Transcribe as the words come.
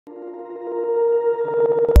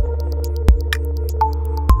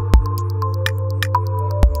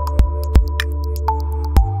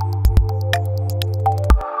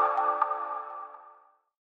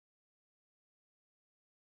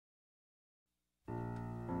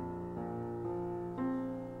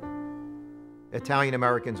Italian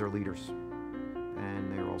Americans are leaders, and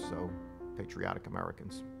they're also patriotic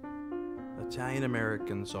Americans. Italian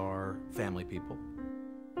Americans are family people.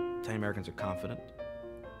 Italian Americans are confident.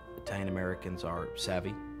 Italian Americans are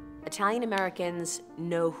savvy. Italian Americans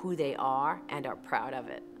know who they are and are proud of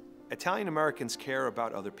it. Italian Americans care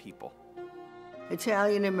about other people.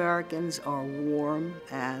 Italian Americans are warm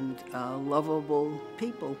and lovable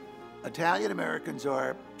people. Italian Americans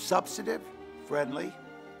are substantive, friendly,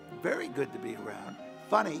 very good to be around,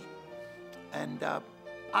 funny, and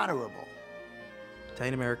honorable.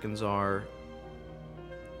 Italian Americans are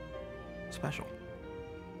special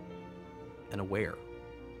and aware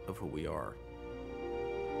of who we are.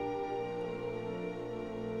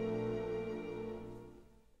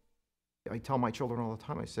 I tell my children all the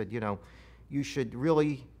time, I said, you know, you should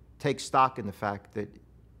really take stock in the fact that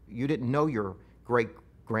you didn't know your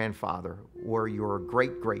great-grandfather or your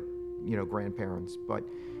great-great, grandparents, but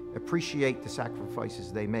appreciate the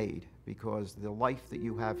sacrifices they made, because the life that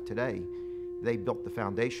you have today, they built the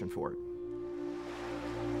foundation for it.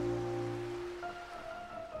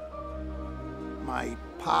 My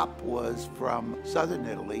pop was from southern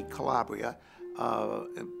Italy, Calabria,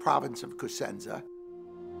 province of Cosenza.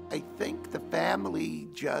 I think the family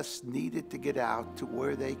just needed to get out to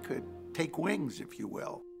where they could take wings, if you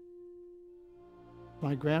will.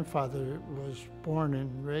 My grandfather was born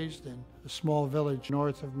and raised in a small village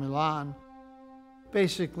north of Milan.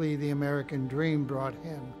 Basically, the American dream brought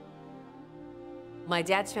him. My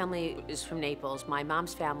dad's family is from Naples. My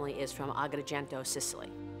mom's family is from Agrigento,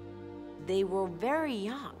 Sicily. They were very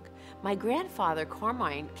young. My grandfather,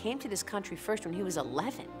 Carmine, came to this country first when he was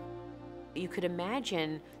 11. You could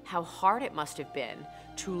imagine how hard it must have been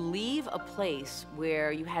to leave a place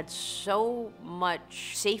where you had so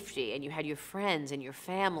much safety and you had your friends and your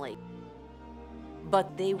family.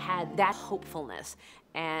 But they had that hopefulness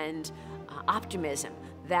and optimism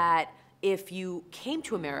that if you came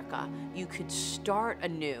to America, you could start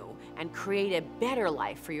anew and create a better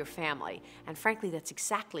life for your family. And frankly, that's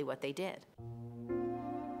exactly what they did.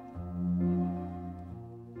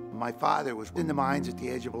 My father was in the mines at the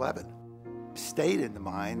age of 11. Stayed in the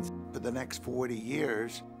mines for the next 40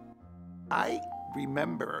 years. I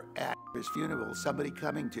remember at his funeral somebody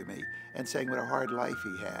coming to me and saying what a hard life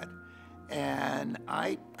he had. And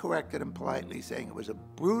I corrected him politely, saying it was a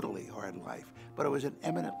brutally hard life, but it was an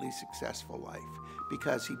eminently successful life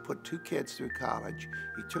because he put 2 kids through college,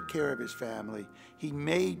 he took care of his family, he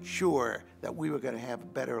made sure that we were going to have a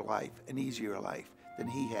better life, an easier life than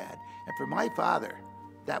he had. And for my father,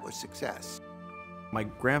 that was success. My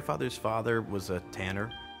grandfather's father was a tanner.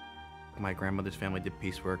 My grandmother's family did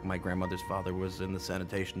piecework. My grandmother's father was in the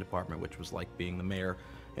sanitation department, which was like being the mayor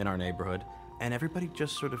in our neighborhood. And everybody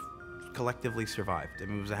just sort of collectively survived. I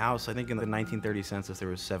mean, it was a house, I think in the 1930 census, there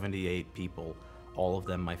was 78 people, all of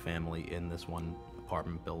them my family, in this one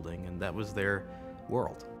apartment building, and that was their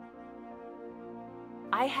world.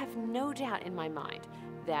 I have no doubt in my mind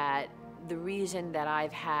that the reason that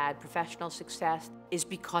I've had professional success is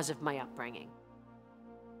because of my upbringing.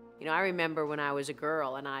 You know, I remember when I was a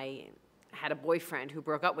girl and I had a boyfriend who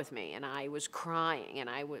broke up with me and I was crying and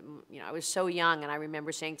I was so young, and I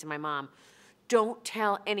remember saying to my mom, "Don't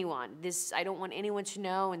tell anyone. I don't want anyone to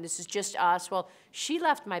know, and this is just us." Well, she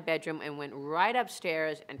left my bedroom and went right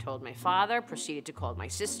upstairs and told my father, proceeded to call my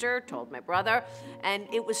sister, told my brother, and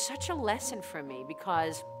it was such a lesson for me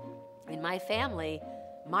because in my family,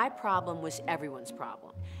 my problem was everyone's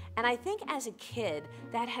problem. And I think as a kid,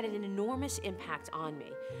 that had an enormous impact on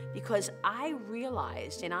me because I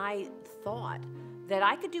realized and I thought that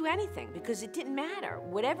I could do anything because it didn't matter.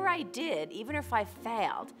 Whatever I did, even if I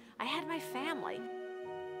failed, I had my family.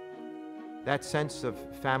 That sense of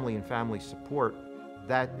family and family support,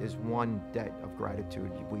 that is one debt of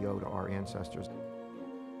gratitude we owe to our ancestors.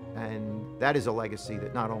 And that is a legacy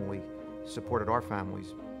that not only supported our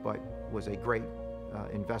families, but was a great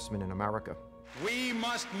investment in America. We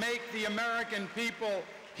must make the American people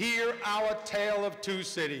hear our tale of 2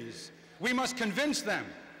 cities. We must convince them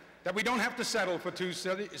that we don't have to settle for 2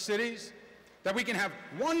 cities, that we can have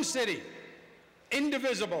 1 city,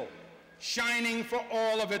 indivisible, shining for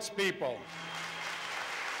all of its people.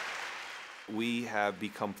 We have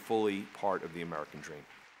become fully part of the American dream.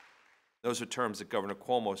 Those are terms that Governor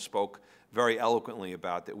Cuomo spoke very eloquently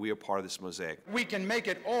about, that we are part of this mosaic. We can make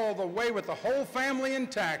it all the way with the whole family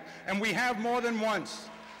intact, and we have more than once.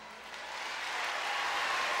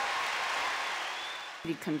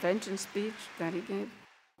 The convention speech that he gave,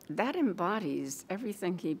 that embodies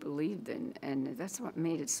everything he believed in, and that's what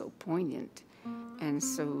made it so poignant and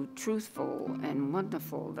so truthful and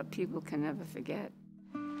wonderful that people can never forget.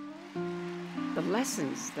 the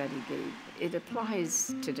lessons that he gave. It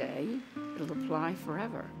applies today, it'll apply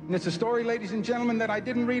forever. And it's a story, ladies and gentlemen, that I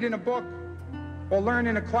didn't read in a book or learn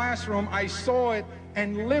in a classroom. I saw it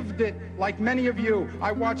and lived it like many of you.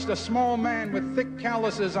 I watched a small man with thick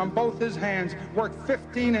calluses on both his hands work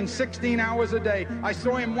 15 and 16 hours a day. I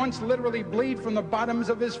saw him once literally bleed from the bottoms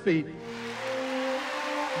of his feet.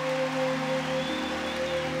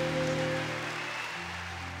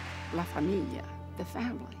 La familia, the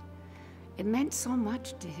family. It meant so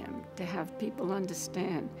much to him to have people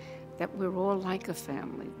understand that we're all like a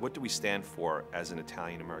family. What do we stand for as an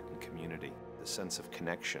Italian-American community? The sense of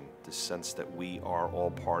connection, the sense that we are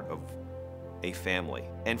all part of a family.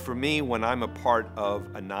 And for me, when I'm a part of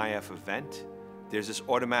a NIAF event, there's this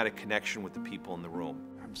automatic connection with the people in the room.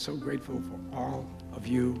 I'm so grateful for all of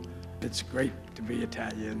you. It's great to be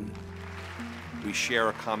Italian. We share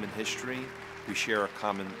a common history. We share a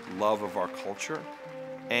common love of our culture.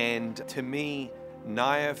 And to me,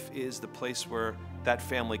 NIAF is the place where that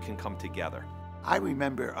family can come together. I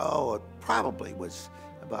remember, it probably was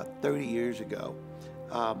about 30 years ago,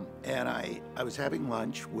 and I was having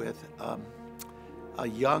lunch with a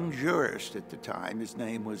young jurist at the time. His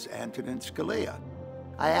name was Antonin Scalia.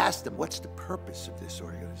 I asked him, what's the purpose of this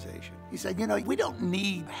organization? He said, we don't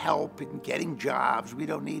need help in getting jobs, we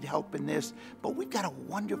don't need help in this, but we've got a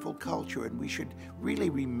wonderful culture and we should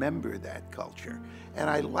really remember that culture. And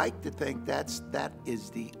I like to think that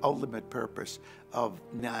is the ultimate purpose of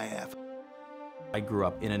NIAF. I grew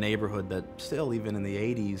up in a neighborhood that still, even in the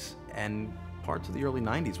 80s and parts of the early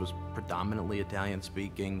 90s, was predominantly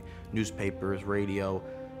Italian-speaking, newspapers, radio.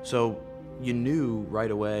 So you knew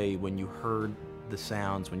right away when you heard the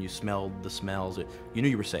sounds, when you smelled the smells, you knew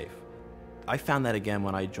you were safe. I found that again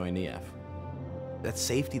when I joined NIAF. That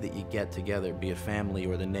safety that you get together, be it family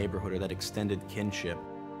or the neighborhood or that extended kinship,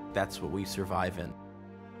 that's what we survive in.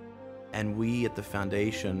 And we at the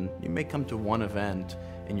foundation, you may come to one event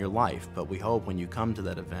in your life, but we hope when you come to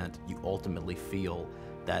that event, you ultimately feel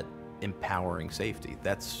that empowering safety.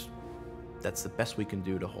 That's the best we can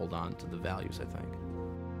do to hold on to the values, I think.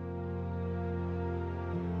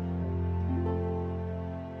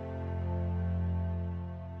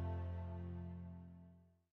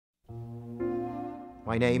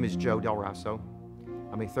 My name is Joe Del Rasso.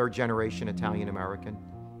 I'm a third-generation Italian-American,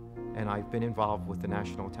 and I've been involved with the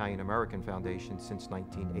National Italian-American Foundation since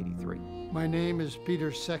 1983. My name is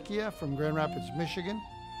Peter Secchia from Grand Rapids, Michigan.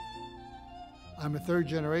 I'm a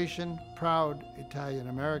third-generation, proud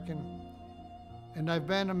Italian-American, and I've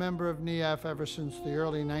been a member of NIAF ever since the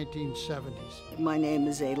early 1970s. My name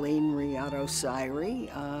is Aileen Riato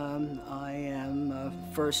Sairi. I am a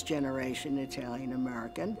first-generation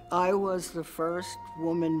Italian-American. I was the first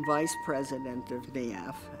woman vice president of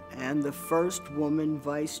NIAF and the first woman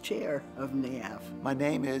vice chair of NIAF. My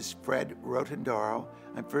name is Fred Rotondaro.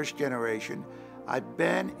 I'm first generation. I've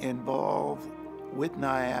been involved with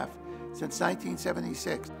NIAF since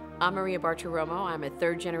 1976. I'm Maria Bartiromo. I'm a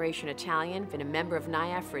third-generation Italian, been a member of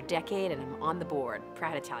NIAF for a decade, and I'm on the board,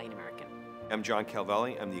 proud Italian-American. I'm John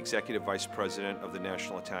Calvelli. I'm the Executive Vice President of the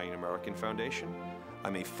National Italian-American Foundation.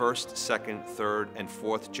 I'm a first, second, third, and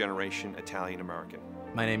fourth generation Italian-American.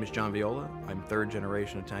 My name is John Viola. I'm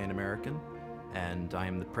third-generation Italian-American, and I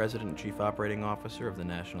am the President and Chief Operating Officer of the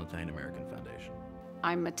National Italian-American Foundation.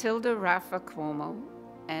 I'm Matilda Raffa Cuomo,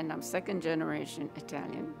 and I'm second-generation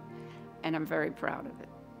Italian, and I'm very proud of it.